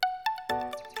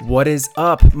What is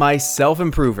up, my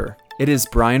self-improver? It is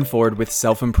Brian Ford with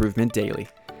Self-Improvement Daily.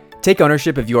 Take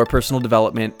ownership of your personal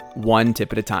development, one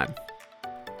tip at a time.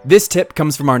 This tip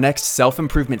comes from our next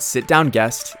self-improvement sit-down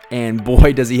guest, and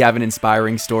boy does he have an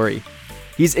inspiring story.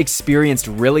 He's experienced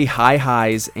really high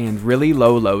highs and really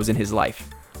low lows in his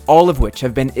life, all of which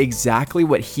have been exactly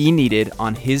what he needed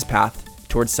on his path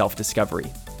towards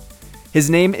self-discovery. His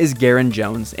name is Garen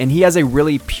Jones, and he has a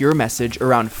really pure message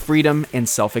around freedom and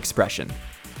self-expression.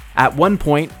 At one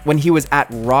point, when he was at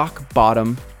rock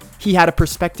bottom, he had a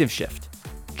perspective shift.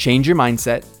 Change your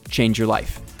mindset, change your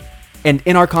life. And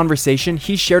in our conversation,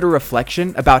 he shared a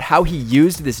reflection about how he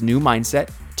used this new mindset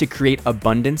to create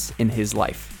abundance in his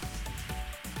life.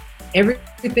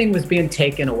 Everything was being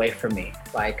taken away from me,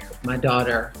 like my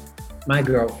daughter, my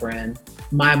girlfriend,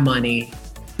 my money,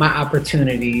 my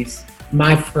opportunities,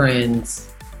 my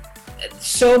friends,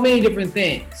 so many different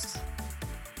things.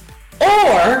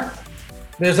 Or,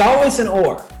 there's always an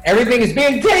or. Everything is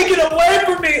being taken away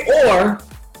from me, or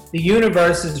the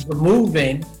universe is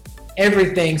removing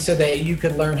everything so that you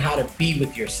can learn how to be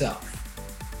with yourself.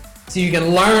 So you can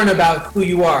learn about who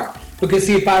you are. Because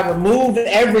see, if I remove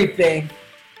everything,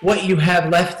 what you have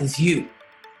left is you.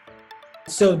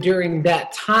 So during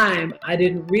that time, I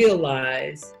didn't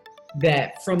realize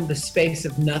that from the space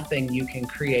of nothing, you can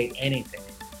create anything.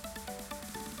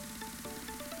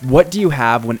 What do you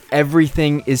have when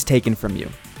everything is taken from you?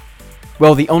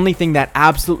 Well, the only thing that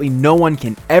absolutely no one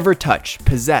can ever touch,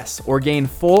 possess, or gain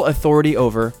full authority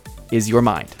over is your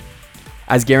mind.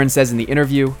 As Garen says in the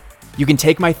interview, "You can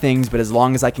take my things, but as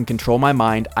long as I can control my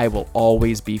mind, I will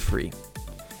always be free."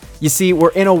 You see, we're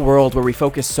in a world where we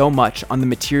focus so much on the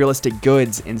materialistic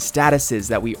goods and statuses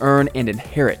that we earn and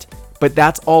inherit, but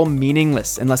that's all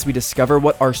meaningless unless we discover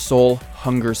what our soul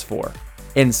hungers for.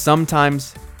 And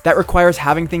sometimes that requires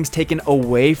having things taken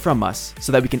away from us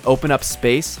so that we can open up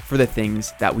space for the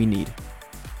things that we need.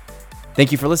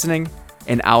 Thank you for listening,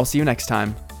 and I'll see you next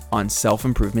time on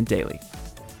Self-Improvement Daily.